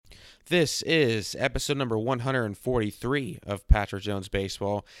This is episode number 143 of Patrick Jones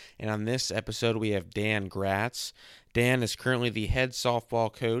Baseball, and on this episode we have Dan Gratz. Dan is currently the head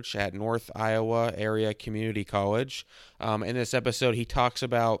softball coach at North Iowa Area Community College. In this episode, he talks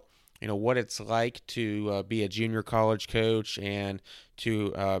about what it's like to be a junior college coach and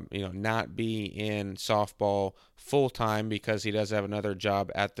to not be in softball full time because he does have another job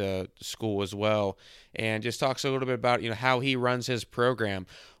at the school as well, and just talks a little bit about how he runs his program.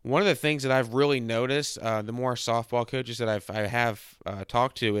 One of the things that I've really noticed, the more softball coaches that I have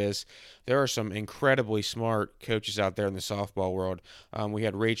talked to, is there are some incredibly smart coaches out there in the softball world. We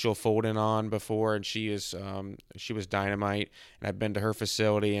had Rachel Folden on before, and she was dynamite. And I've been to her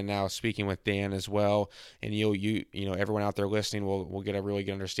facility, and now speaking with Dan as well. And everyone out there listening will get a really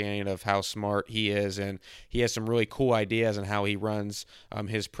good understanding of how smart he is, and he has some really cool ideas on how he runs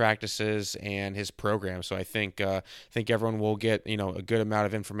his practices and his program. So I think everyone will get a good amount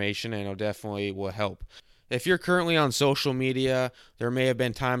of information, and it definitely will help. If you're currently on social media, there may have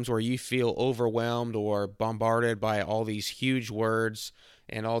been times where you feel overwhelmed or bombarded by all these huge words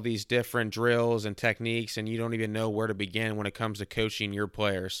and all these different drills and techniques, and you don't even know where to begin when it comes to coaching your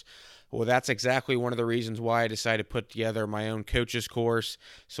players. Well, that's exactly one of the reasons why I decided to put together my own coaches course,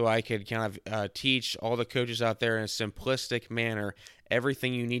 so I could kind of teach all the coaches out there in a simplistic manner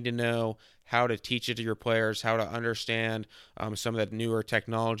everything you need to know, how to teach it to your players, how to understand some of the newer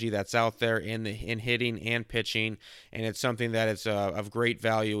technology that's out there in hitting and pitching, and it's something that is of great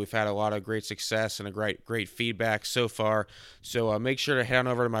value. We've had a lot of great success and a great feedback so far. So make sure to head on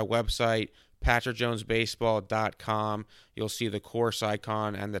over to my website, patrickjonesbaseball.com. You'll see the course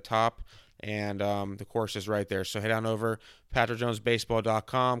icon on the top, and the course is right there. So head on over,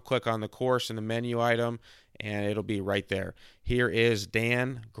 patrickjonesbaseball.com, click on the course in the menu item, and it'll be right there. Here is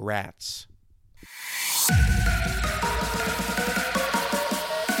Dan Gratz.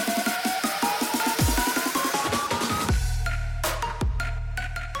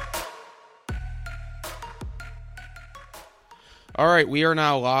 All right, we are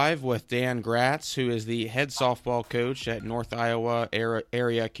now live with Dan Gratz, who is the head softball coach at North Iowa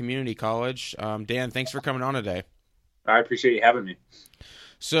Area Community College. Dan, thanks for coming on today. I appreciate you having me.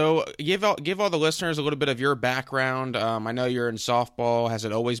 So give all the listeners a little bit of your background. I know you're in softball. Has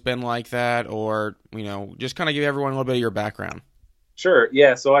it always been like that? Or, just kind of give everyone a little bit of your background. Sure.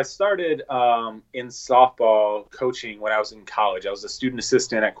 Yeah. So I started in softball coaching when I was in college. I was a student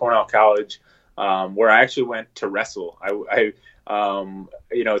assistant at Cornell College, where I actually went to wrestle.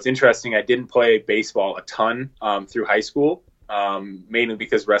 It's interesting. I didn't play baseball a ton through high school, mainly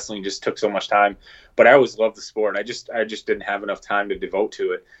because wrestling just took so much time. But I always loved the sport. I just didn't have enough time to devote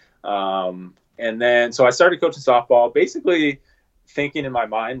to it. And then so I started coaching softball, basically thinking in my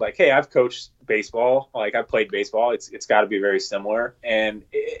mind, like, hey, I've coached baseball. Like, I've played baseball. It's got to be very similar. And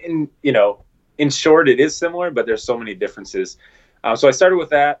in short, it is similar, but there's so many differences. So I started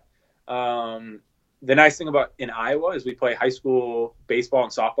with that. The nice thing about in Iowa is we play high school baseball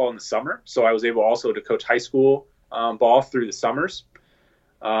and softball in the summer. So I was able also to coach high school ball through the summers.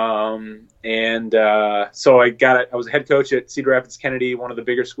 So I was a head coach at Cedar Rapids Kennedy, one of the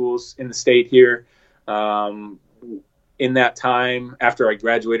bigger schools in the state here. In that time, after I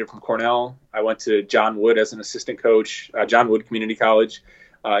graduated from Cornell, I went to John Wood as an assistant coach, John Wood Community College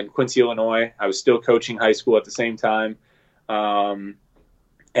in Quincy, Illinois. I was still coaching high school at the same time.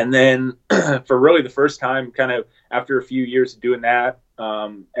 And then for really the first time, kind of after a few years of doing that,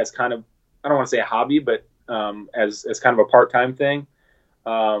 as kind of, I don't want to say a hobby, but as kind of a part-time thing,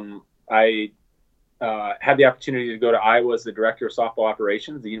 I had the opportunity to go to Iowa as the director of softball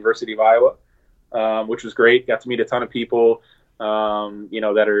operations at the University of Iowa, which was great. Got to meet a ton of people,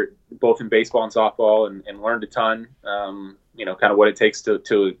 that are both in baseball and softball, and learned a ton, kind of what it takes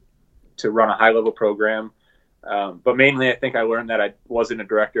to run a high-level program. But mainly, I think I learned that I wasn't a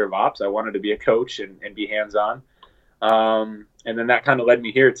director of ops. I wanted to be a coach and be hands-on. And then that kind of led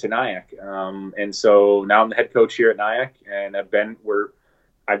me here to Nyack. And so now I'm the head coach here at Nyack, and I've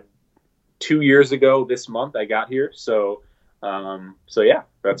 2 years ago this month I got here. So yeah,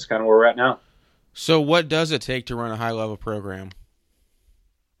 that's kind of where we're at now. So what does it take to run a high-level program?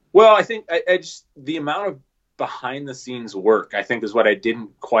 Well, I think I just the amount of behind-the-scenes work, I think, is what I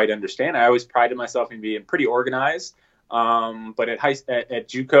didn't quite understand. I always prided myself in being pretty organized, but at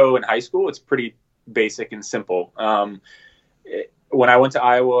JUCO and high school, it's pretty basic and simple. When I went to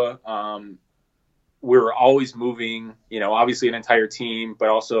Iowa, we were always moving, obviously an entire team, but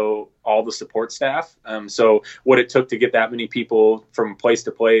also all the support staff. So what it took to get that many people from place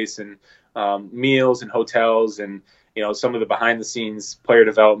to place, and meals and hotels, and some of the behind the scenes player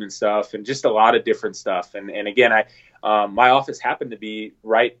development stuff, and just a lot of different stuff. And again, my office happened to be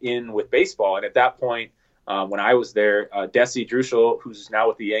right in with baseball. And at that point, when I was there, Desi Druschel, who's now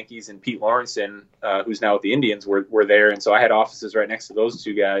with the Yankees, and Pete Lawrenson, who's now with the Indians, were there. And so I had offices right next to those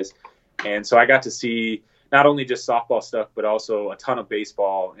two guys. And so I got to see not only just softball stuff, but also a ton of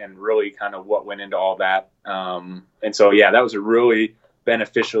baseball and really kind of what went into all that. And so, yeah, that was a really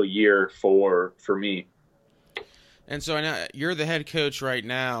beneficial year for me. And so I know you're the head coach right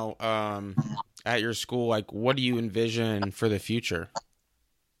now at your school. Like, what do you envision for the future?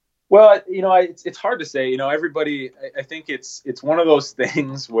 Well, it's hard to say. Everybody. I think it's one of those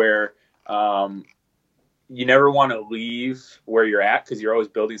things where you never want to leave where you're at because you're always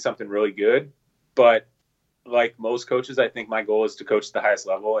building something really good. But like most coaches, I think my goal is to coach at the highest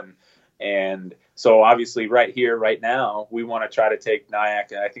level, and so obviously right here, right now, we want to try to take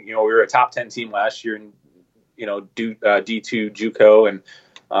Nyack. And I think we were a top 10 team last year in D2 JUCO,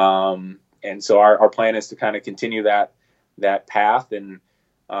 and so our plan is to kind of continue that path. And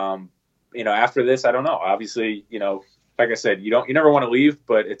after this, I don't know. Obviously, like I said, you never want to leave,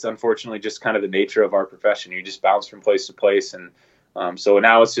 but it's unfortunately just kind of the nature of our profession. You just bounce from place to place, and so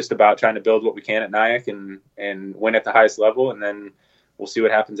now it's just about trying to build what we can at Nyack and win at the highest level, and then we'll see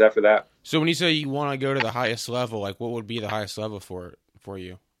what happens after that. So when you say you want to go to the highest level, like what would be the highest level for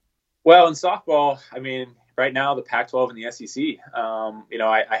you? Well, in softball, I mean, right now the Pac-12 and the SEC.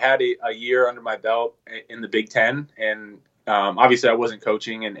 I had a year under my belt in the Big Ten, and obviously I wasn't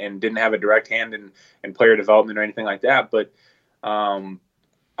coaching and didn't have a direct hand in player development or anything like that. But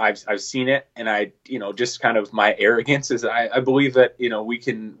I've seen it, and I just kind of my arrogance is I believe that we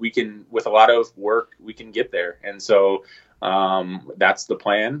can with a lot of work we can get there, and so that's the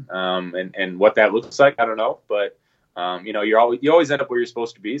plan. And what that looks like, I don't know, but you always end up where you're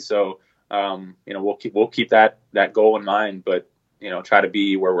supposed to be. So we'll keep that goal in mind, but try to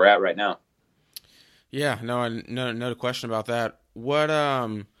be where we're at right now. Yeah, no question about that. What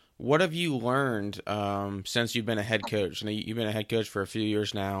have you learned since you've been a head coach? You've been a head coach for a few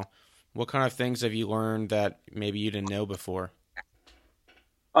years now. What kind of things have you learned that maybe you didn't know before?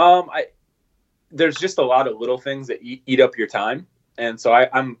 There's just a lot of little things that eat up your time, and so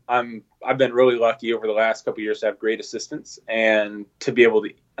I've been really lucky over the last couple of years to have great assistants and to be able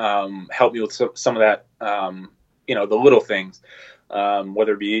to help me with some of that, the little things,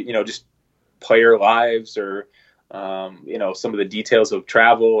 whether it be just player lives or some of the details of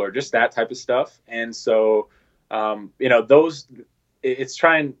travel or just that type of stuff. And so those, it's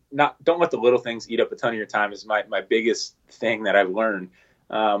trying don't let the little things eat up a ton of your time is my biggest thing that I've learned.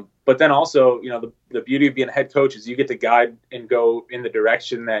 But then also, the beauty of being a head coach is you get to guide and go in the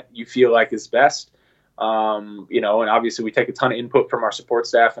direction that you feel like is best. And obviously we take a ton of input from our support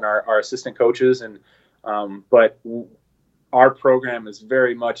staff and our assistant coaches. But our program is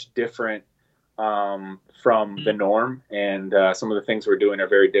very much different from the norm, and some of the things we're doing are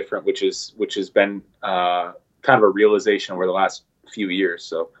very different, which has been kind of a realization over the last few years.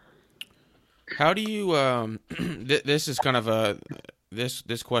 So how do you this is kind of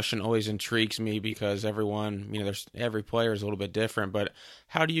this question always intrigues me because everyone, every player is a little bit different, but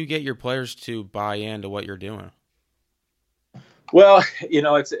how do you get your players to buy into what you're doing? Well,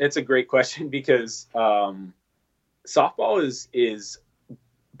 it's a great question because softball is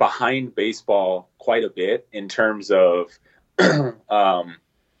behind baseball quite a bit in terms of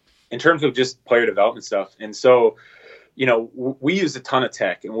just player development stuff. And so, we use a ton of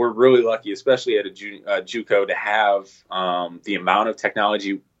tech, and we're really lucky, especially at a JUCO, to have the amount of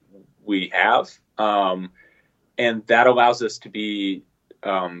technology we have. And that allows us to be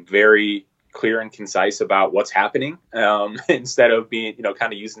very clear and concise about what's happening instead of being,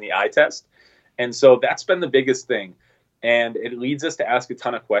 kind of using the eye test. And so that's been the biggest thing. And it leads us to ask a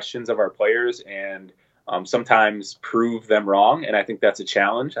ton of questions of our players and sometimes prove them wrong. And I think that's a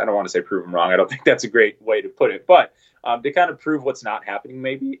challenge. I don't want to say prove them wrong. I don't think that's a great way to put it, but to kind of prove what's not happening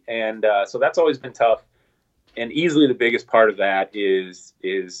maybe. And so that's always been tough. And easily the biggest part of that is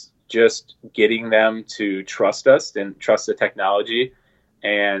just getting them to trust us and trust the technology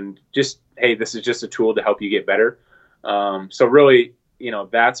and just, hey, this is just a tool to help you get better. So really,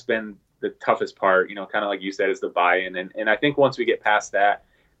 that's been the toughest part, kind of like you said, is the buy-in. And I think once we get past that,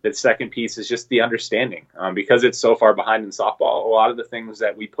 the second piece is just the understanding, because it's so far behind in softball. A lot of the things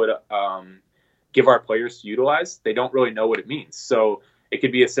that we give our players to utilize, they don't really know what it means. So it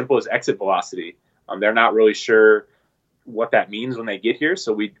could be as simple as exit velocity. They're not really sure what that means when they get here.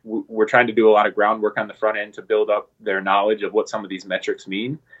 So we're trying to do a lot of groundwork on the front end to build up their knowledge of what some of these metrics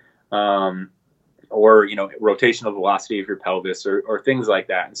mean. Or rotational velocity of your pelvis or things like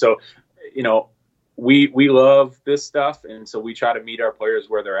that. And so, we love this stuff, and so we try to meet our players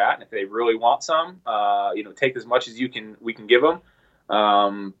where they're at. And if they really want some, take as much as we can give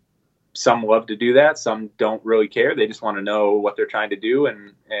them. Some love to do that. Some don't really care. They just want to know what they're trying to do,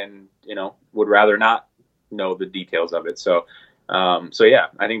 and would rather not know the details of it. So yeah,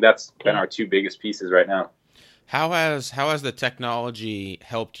 I think that's been our two biggest pieces right now. How has the technology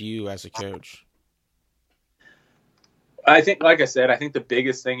helped you as a coach? I think, like I said, I think the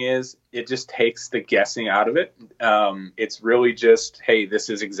biggest thing is it just takes the guessing out of it. It's really just, hey, this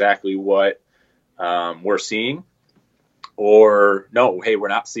is exactly what we're seeing, or no, hey, we're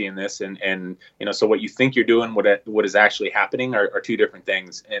not seeing this. And so what you think you're doing, what is actually happening are two different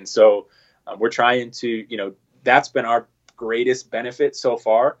things. And so we're trying to, that's been our greatest benefit so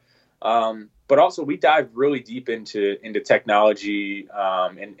far. But also we dive really deep into technology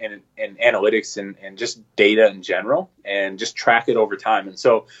and analytics and just data in general, and just track it over time. And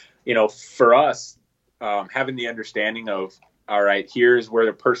so, for us, having the understanding of, all right, here's where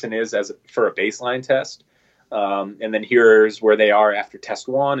the person is for a baseline test. And then here's where they are after test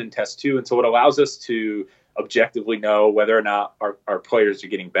 1 and test 2. And so it allows us to objectively know whether or not our players are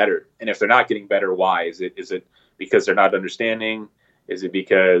getting better. And if they're not getting better, why? Is it because they're not understanding? Is it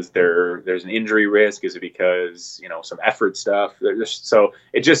because there's an injury risk? Is it because, some effort stuff? So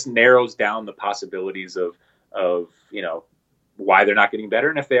it just narrows down the possibilities of why they're not getting better.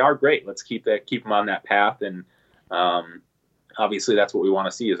 And if they are, great, let's keep them on that path. And obviously that's what we want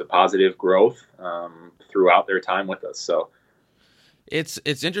to see, is a positive growth throughout their time with us. So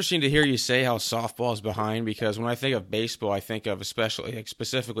it's interesting to hear you say how softball is behind, because when I think of baseball, I think of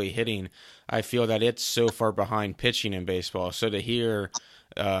specifically hitting. I feel that it's so far behind pitching in baseball. So to hear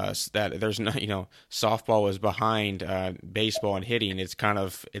that there's no, softball was behind baseball and hitting,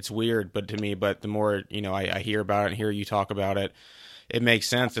 it's weird, but to me, but the more I hear about it and hear you talk about it, it makes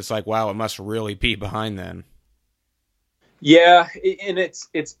sense. It's like, wow, it must really be behind then. Yeah, and it's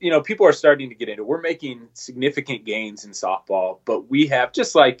people are starting to get into it. We're making significant gains in softball, but we have,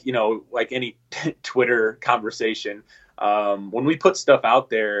 just like any Twitter conversation, when we put stuff out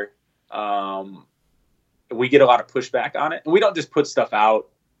there, we get a lot of pushback on it. And we don't just put stuff out,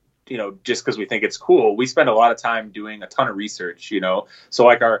 just because we think it's cool. We spend a lot of time doing a ton of research, So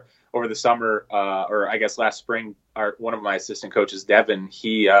like over the summer, or I guess last spring, one of my assistant coaches, Devin,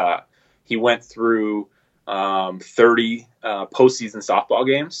 he went through 30 postseason softball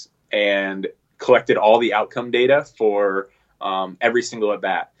games and collected all the outcome data for every single at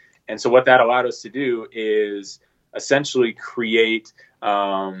bat. And so what that allowed us to do is essentially create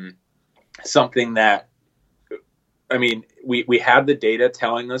something that, we had the data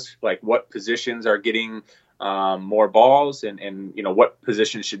telling us like what positions are getting more balls, and what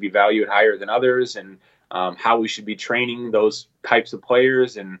positions should be valued higher than others, and how we should be training those types of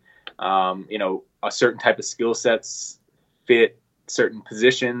players, and a certain type of skill sets fit certain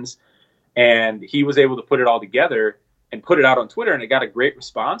positions. And he was able to put it all together and put it out on Twitter, and it got a great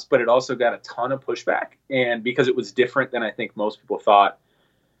response, but it also got a ton of pushback. And because it was different than I think most people thought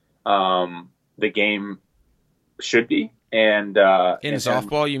the game should be. And in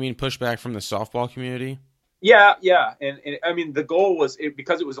softball, you mean pushback from the softball community? Yeah. And the goal was,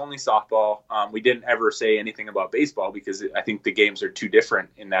 because it was only softball, we didn't ever say anything about baseball, because I think the games are too different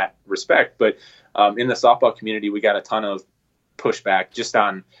in that respect. But in the softball community, we got a ton of pushback just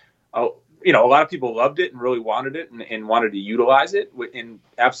on, a lot of people loved it and really wanted it and wanted to utilize it. And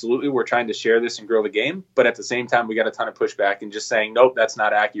absolutely, we're trying to share this and grow the game. But at the same time, we got a ton of pushback and just saying, nope, that's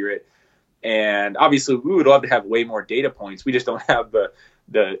not accurate. And obviously, we would love to have way more data points. We just don't have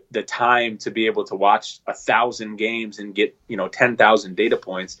the time to be able to watch 1,000 games and get 10,000 data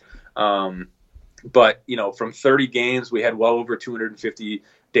points. But from 30 games, we had well over 250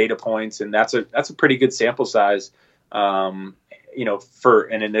 data points, and that's a pretty good sample size, for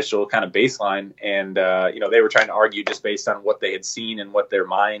an initial kind of baseline. And they were trying to argue just based on what they had seen and what their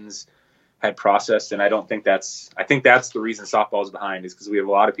minds had processed. And I think that's the reason softball is behind, is because we have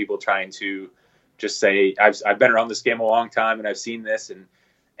a lot of people trying to just say, I've been around this game a long time and I've seen this,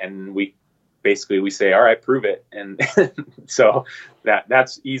 and we say, all right, prove it. And so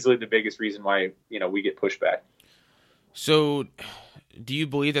that's easily the biggest reason why, we get pushback. So do you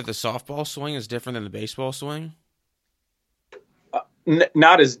believe that the softball swing is different than the baseball swing?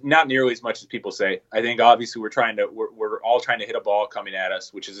 Not nearly as much as people say. I think obviously we're all trying to hit a ball coming at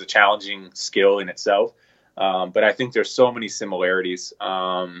us, which is a challenging skill in itself. But I think there's so many similarities,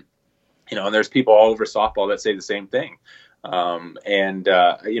 and there's people all over softball that say the same thing.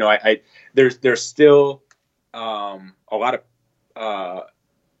 There's still a lot of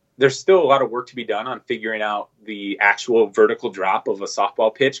there's still a lot of work to be done on figuring out the actual vertical drop of a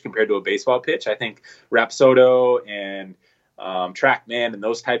softball pitch compared to a baseball pitch. I think Rapsodo and TrackMan and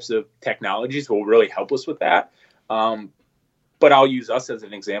those types of technologies will really help us with that. But I'll use us as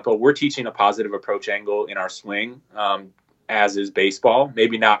an example. We're teaching a positive approach angle in our swing, as is baseball.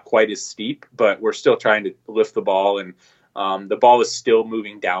 Maybe not quite as steep, but we're still trying to lift the ball, and the ball is still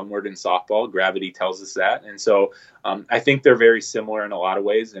moving downward in softball. Gravity tells us that. And so I think they're very similar in a lot of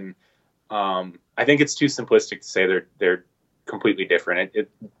ways. And I think it's too simplistic to say they're completely different.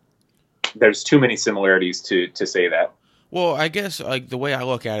 There's too many similarities to say that. Well, I guess like the way I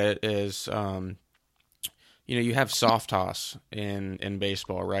look at it is, you have soft toss in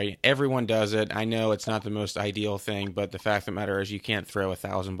baseball, right? Everyone does it. I know it's not the most ideal thing, but the fact of the matter is you can't throw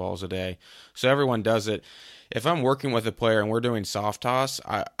 1,000 balls a day. So everyone does it. If I'm working with a player and we're doing soft toss,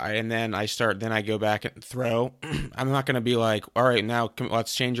 then I go back and throw. I'm not going to be like, all right, now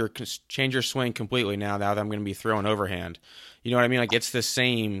let's change your swing completely now that I'm going to be throwing overhand. You know what I mean? Like it's the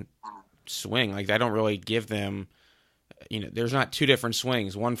same swing. Like I don't really give them. There's not two different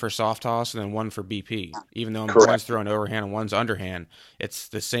swings, one for soft toss and then one for BP, even though one's throwing overhand and one's underhand. It's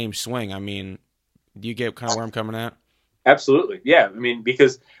the same swing. I mean, do you get kind of where I'm coming at? Absolutely. Yeah. I mean,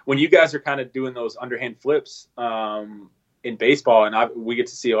 because when you guys are kind of doing those underhand flips in baseball, and we get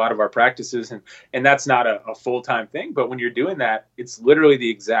to see a lot of our practices, and that's not a full-time thing, but when you're doing that, it's literally the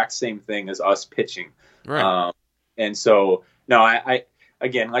exact same thing as us pitching. Right. And so, no, I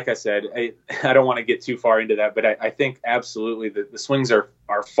again, like I said, I don't want to get too far into that, but I think absolutely the swings are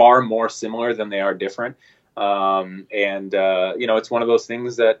far more similar than they are different. It's one of those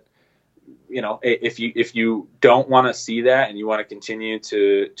things that, if you don't want to see that and you want to continue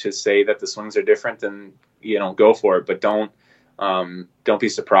to say that the swings are different, then, go for it. But don't be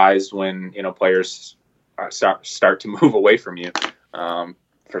surprised when, players start to move away from you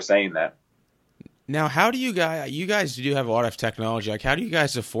for saying that. Now, how do you guys do have a lot of technology. Like, how do you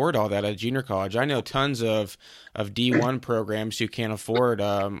guys afford all that at junior college? I know tons of D1 programs who can't afford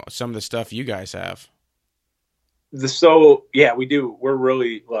some of the stuff you guys have. So, yeah, we do. We're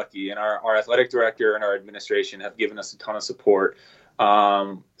really lucky, and our athletic director and our administration have given us a ton of support.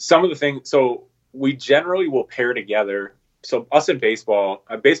 Some of the things, so we generally will pair together. So us in baseball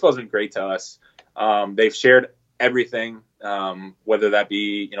has been great to us. They've shared everything, whether that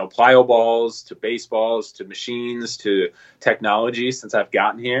be, plyo balls to baseballs to machines to technology since I've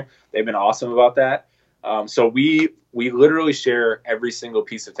gotten here. They've been awesome about that. So we literally share every single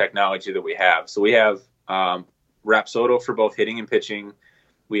piece of technology that we have. So we have Rapsodo for both hitting and pitching.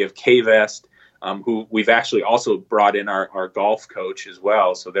 We have K-Vest, who we've actually also brought in our golf coach as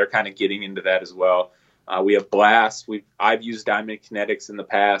well. So they're kind of getting into that as well. We have Blast. I've used Diamond Kinetics in the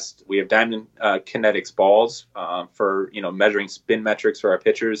past. We have Diamond Kinetics balls for measuring spin metrics for our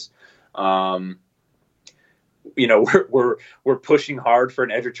pitchers. We're pushing hard for an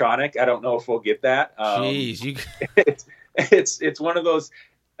Edgertronic. I don't know if we'll get that. It's one of those.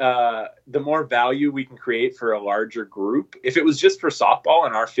 The more value we can create for a larger group. If it was just for softball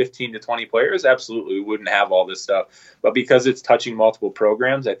and our 15 to 20 players, absolutely, we wouldn't have all this stuff. But because it's touching multiple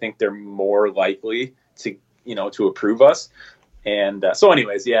programs, I think they're more likely to approve us. And so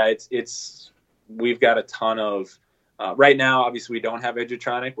anyways, yeah, we've got a ton of, right now, obviously we don't have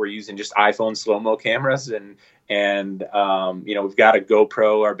Edgertronic. We're using just iPhone slow-mo cameras and we've got a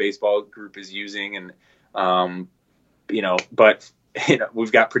GoPro our baseball group is using and, but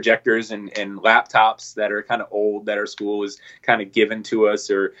we've got projectors and laptops that are kind of old that our school was kind of given to us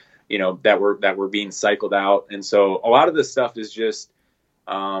or, that were being cycled out. And so a lot of this stuff is just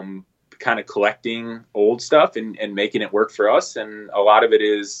kind of collecting old stuff and making it work for us. And a lot of it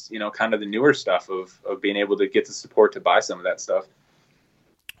is, kind of the newer stuff of being able to get the support to buy some of that stuff.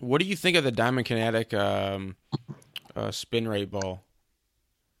 What do you think of the Diamond Kinetic spin rate ball?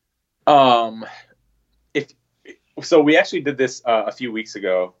 So we actually did this a few weeks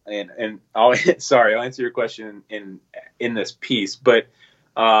ago, and I'll answer your question in this piece, but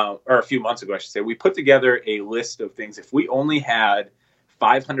or a few months ago, I should say. We put together a list of things. If we only had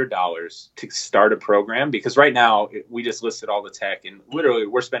 $500 to start a program, because right now we just listed all the tech, and literally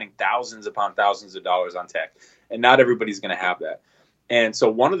we're spending thousands upon thousands of dollars on tech, and not everybody's going to have that. And so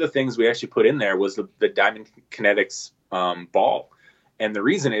one of the things we actually put in there was the Diamond Kinetics ball, and the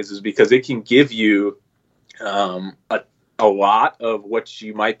reason is because it can give you a lot of what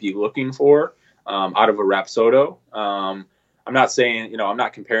you might be looking for out of a Rapsodo. I'm not saying, I'm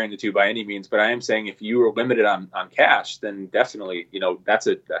not comparing the two by any means, but I am saying if you were limited on cash, then definitely, that's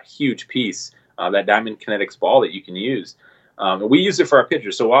a huge piece, that Diamond Kinetics ball that you can use. And we use it for our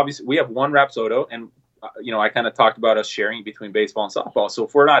pitchers. So obviously we have one Rapsodo, and I kind of talked about us sharing between baseball and softball. So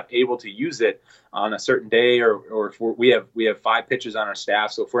if we're not able to use it on a certain day, or if we have 5 pitchers on our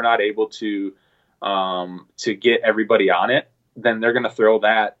staff, so if we're not able to get everybody on it, then they're going to throw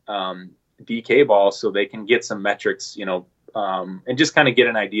that DK ball so they can get some metrics, and just kind of get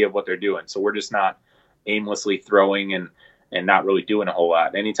an idea of what they're doing. So we're just not aimlessly throwing and not really doing a whole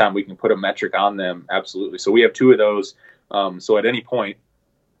lot. Anytime we can put a metric on them, absolutely. So we have 2 of those. So at any point,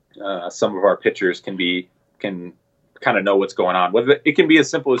 some of our pitchers can kind of know what's going on. Whether it can be as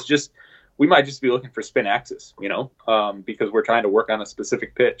simple as we might just be looking for spin axis, because we're trying to work on a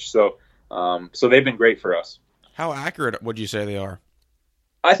specific pitch. So they've been great for us. How accurate would you say they are?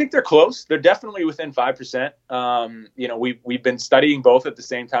 I think they're close. They're definitely within 5%. We've been studying both at the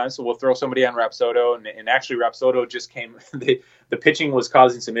same time. So we'll throw somebody on Rapsodo, and actually Rapsodo just came. The pitching was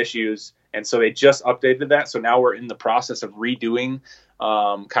causing some issues, and so they just updated that. So now we're in the process of redoing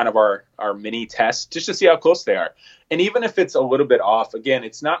kind of our mini test just to see how close they are. And even if it's a little bit off, again,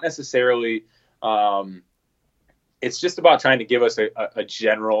 it's not necessarily. It's just about trying to give us a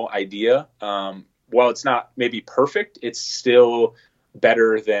general idea. While it's not maybe perfect, it's still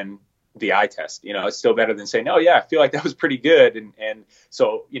better than the eye test. It's still better than saying, oh yeah, I feel like that was pretty good. And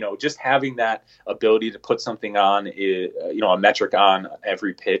so, just having that ability to put something on, a metric on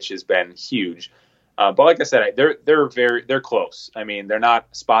every pitch has been huge. But like I said, they're close. I mean, they're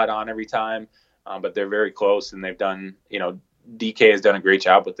not spot on every time, but they're very close, and they've done, DK has done a great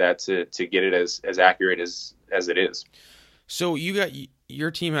job with that to get it as accurate as it is. So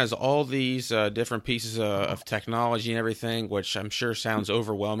your team has all these different pieces of technology and everything, which I'm sure sounds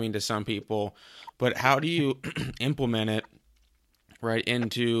overwhelming to some people. But how do you implement it right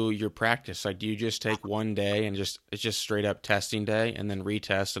into your practice? Like, do you just take one day and it's just straight up testing day and then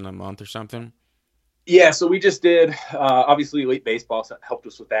retest in a month or something? Yeah, so we just did, obviously Elite Baseball helped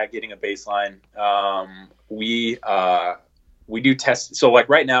us with that, getting a baseline. We do tests. So like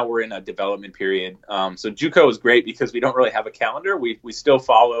right now we're in a development period. So JUCO is great because we don't really have a calendar. We still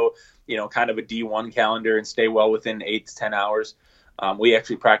follow, kind of a D1 calendar and stay well within 8 to 10 hours. We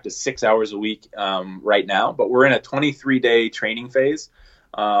actually practice 6 hours a week right now, but we're in a 23-day training phase,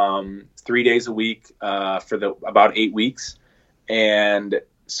 3 days a week for about 8 weeks. And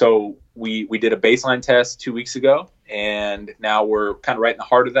so we did a baseline test 2 weeks ago, and now we're kind of right in the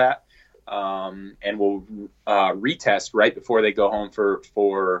heart of that. And we'll retest right before they go home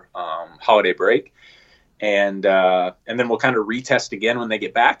for holiday break, and then we'll kind of retest again when they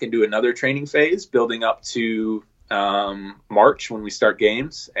get back and do another training phase, building up to March when we start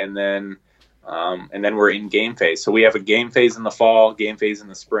games, and then we're in game phase. So we have a game phase in the fall, game phase in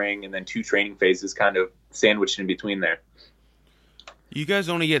the spring, and then 2 training phases kind of sandwiched in between there. You guys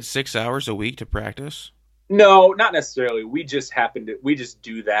only get 6 hours a week to practice? No, not necessarily. We just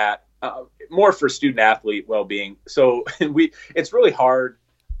do that. More for student athlete well-being. So it's really hard.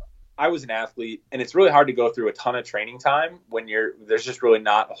 I was an athlete, and it's really hard to go through a ton of training time when there's just really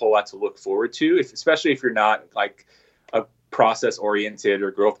not a whole lot to look forward to, especially if you're not like a process oriented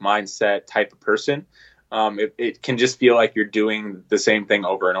or growth mindset type of person. It can just feel like you're doing the same thing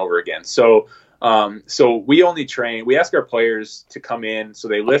over and over again. So we only train, we ask our players to come in. So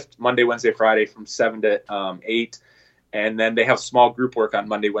they lift Monday, Wednesday, Friday from 7 to 8. And then they have small group work on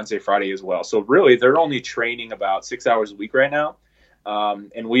Monday, Wednesday, Friday as well. So really, they're only training about 6 hours a week right now.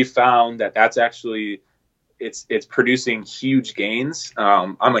 And we found that that's actually, it's producing huge gains.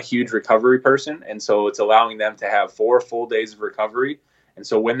 I'm a huge recovery person. And so it's allowing them to have 4 full days of recovery. And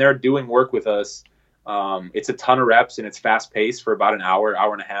so when they're doing work with us, it's a ton of reps, and it's fast paced for about an hour,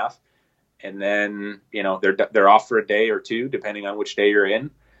 hour and a half. And then, they're off for a day or 2, depending on which day you're in.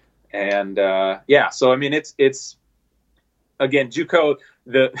 And so I mean, it's, again, JUCO,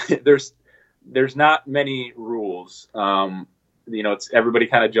 there's not many rules. It's everybody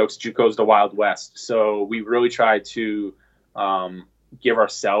kind of jokes JUCO's the Wild West. So we really try to give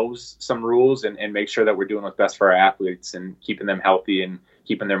ourselves some rules and make sure that we're doing what's best for our athletes and keeping them healthy and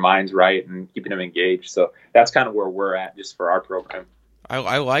keeping their minds right and keeping them engaged. So that's kind of where we're at just for our program.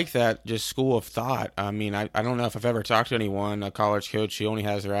 I like that just school of thought. I mean, I don't know if I've ever talked to anyone, a college coach who only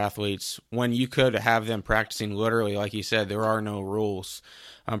has their athletes, when you could have them practicing literally, like you said, there are no rules.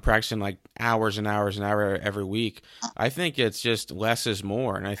 Practicing like hours and hours and hours every week. I think it's just less is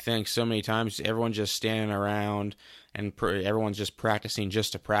more. And I think so many times everyone's just standing around and everyone's just practicing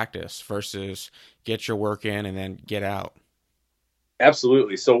just to practice versus get your work in and then get out.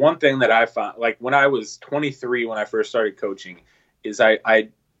 Absolutely. So one thing that I found, like when I was 23, when I first started coaching, is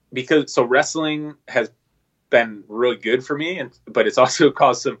because wrestling has been really good for me, but it's also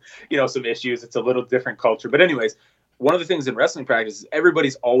caused some issues. It's a little different culture. But anyways, one of the things in wrestling practice is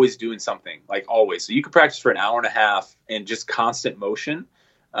everybody's always doing something, like always. So you could practice for an hour and a half in just constant motion.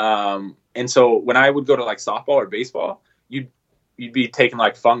 And so when I would go to like softball or baseball, you'd be taking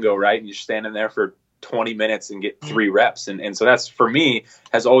like fungo, right? And you're standing there for 20 minutes and get 3 reps. And so that's, for me,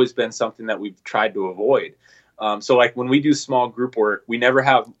 has always been something that we've tried to avoid. So like when we do small group work, we never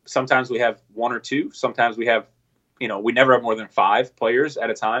have, sometimes we have 1 or 2, sometimes we have, we never have more than 5 players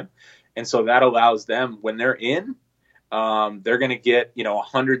at a time. And so that allows them, when they're in, they're going to get,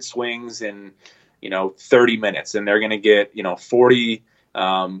 100 swings in, 30 minutes, and they're going to get, 40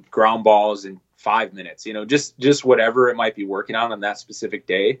 ground balls in 5 minutes, just whatever it might be working on that specific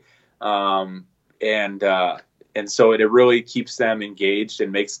day. And so it really keeps them engaged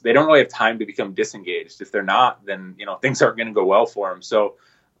and they don't really have time to become disengaged. If they're not, then, things aren't going to go well for them. So,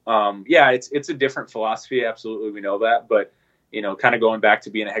 it's a different philosophy. Absolutely. We know that, but, kind of going back to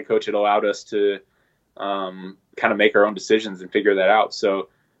being a head coach, it allowed us to, kind of make our own decisions and figure that out. So,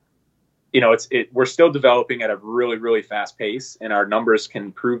 we're still developing at a really, really fast pace, and our numbers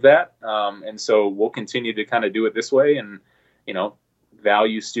can prove that. And so we'll continue to kind of do it this way and,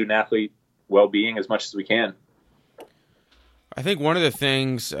 value student athlete well-being as much as we can. I think one of the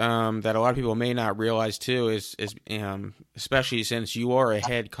things that a lot of people may not realize too is especially since you are a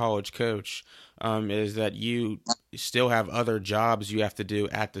head college coach, is that you still have other jobs you have to do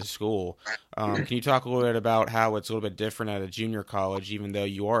at the school. Can you talk a little bit about how it's a little bit different at a junior college, even though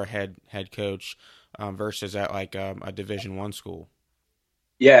you are a head coach, versus at like a Division I school?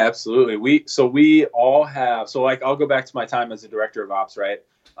 Yeah, absolutely. We all have. So like I'll go back to my time as a director of ops, right,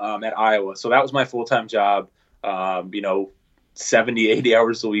 at Iowa. So that was my full-time job. 70, 80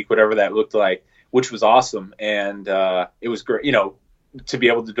 hours a week, whatever that looked like, which was awesome. And it was great, to be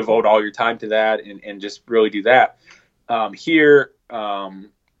able to devote all your time to that and just really do that. Here,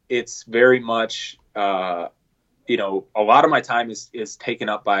 it's very much, a lot of my time is taken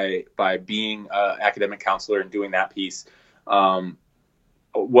up by being an academic counselor and doing that piece.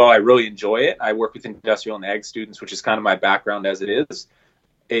 Well, I really enjoy it. I work with industrial and ag students, which is kind of my background as it is.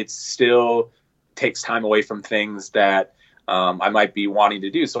 It still takes time away from things that I might be wanting to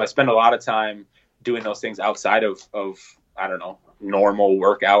do. So I spend a lot of time doing those things outside of I don't know, normal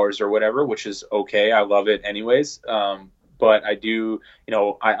work hours or whatever, which is okay. I love it anyways. But I do,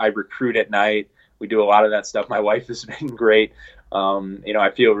 I recruit at night. We do a lot of that stuff. My wife has been great.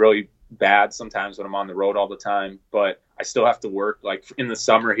 I feel really bad sometimes when I'm on the road all the time, but I still have to work. Like in the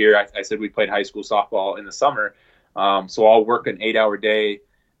summer here, I said we played high school softball in the summer. So I'll work an 8-hour day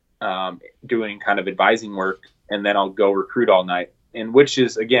doing kind of advising work, and then I'll go recruit all night. And which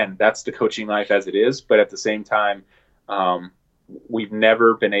is, again, that's the coaching life as it is. But at the same time, we've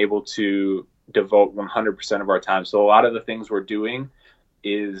never been able to devote 100% of our time. So a lot of the things we're doing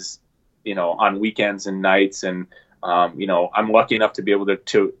is, on weekends and nights. And, I'm lucky enough to be able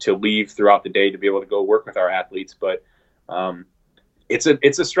to leave throughout the day to be able to go work with our athletes. But it's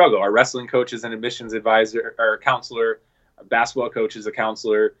a struggle. Our wrestling coach is an admissions advisor or counselor. Basketball coach is a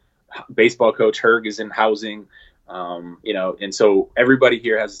counselor. Baseball coach Herg is in housing. And so everybody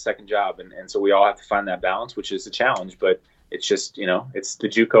here has a second job, and so we all have to find that balance, which is a challenge, but it's just, it's the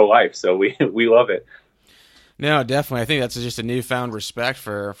JUCO life. So we love it. No, definitely. I think that's just a newfound respect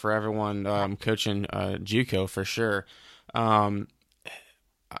for everyone coaching JUCO for sure. I'm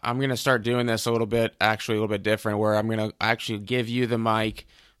going to start doing this a little bit different, where I'm going to actually give you the mic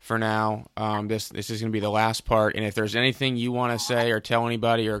for now. This is going to be the last part. And if there's anything you want to say or tell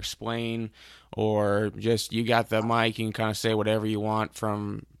anybody or explain, or just you got the mic, you can kind of say whatever you want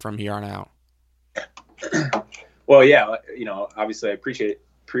from here on out. Well, yeah, obviously I appreciate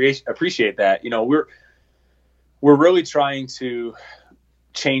that. We're really trying to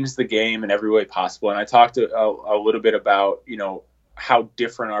change the game in every way possible. And I talked a little bit about, how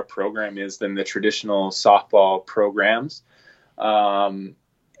different our program is than the traditional softball programs. And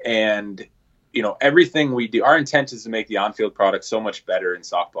everything we do, our intent is to make the on-field product so much better in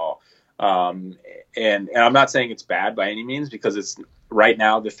softball. And I'm not saying it's bad by any means, because it's right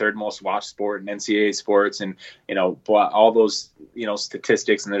now the third most watched sport in NCAA sports, and, all those,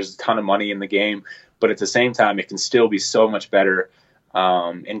 statistics, and there's a ton of money in the game, but at the same time, it can still be so much better,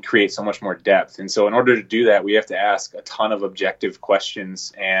 and create so much more depth. And so in order to do that, we have to ask a ton of objective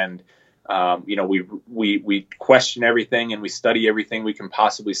questions, and, we question everything, and we study everything we can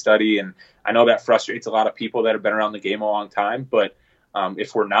possibly study. And I know that frustrates a lot of people that have been around the game a long time, but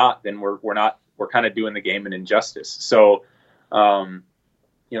if we're not, then we're kind of doing the game an injustice. So,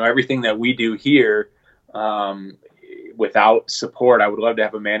 everything that we do here, without support, I would love to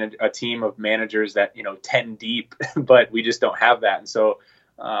have a team of managers that, 10 deep, but we just don't have that. And so,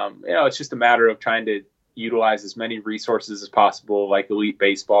 it's just a matter of trying to utilize as many resources as possible, like Elite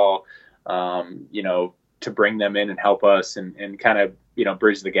Baseball, to bring them in and help us and kind of,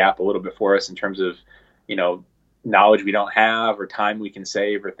 bridge the gap a little bit for us in terms of, knowledge we don't have or time we can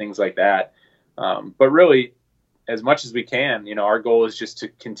save or things like that. But really, as much as we can, our goal is just to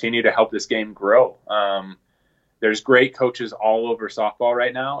continue to help this game grow. There's great coaches all over softball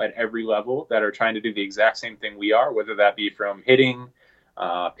right now at every level that are trying to do the exact same thing we are, whether that be from hitting,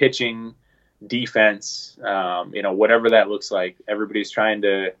 pitching, defense, whatever that looks like. Everybody's trying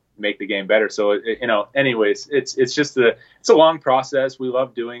to make the game better. So, anyways, it's a long process. We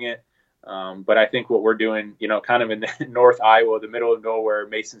love doing it. But I think what we're doing, kind of in North Iowa, the middle of nowhere,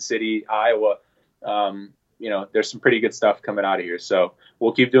 Mason City, Iowa, there's some pretty good stuff coming out of here. So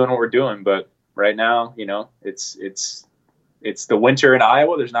we'll keep doing what we're doing. But right now, it's the winter in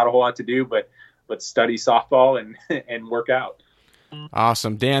Iowa. There's not a whole lot to do, but study softball and work out.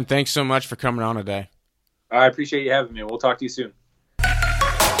 Awesome. Dan, thanks so much for coming on today. I appreciate you having me. We'll talk to you soon.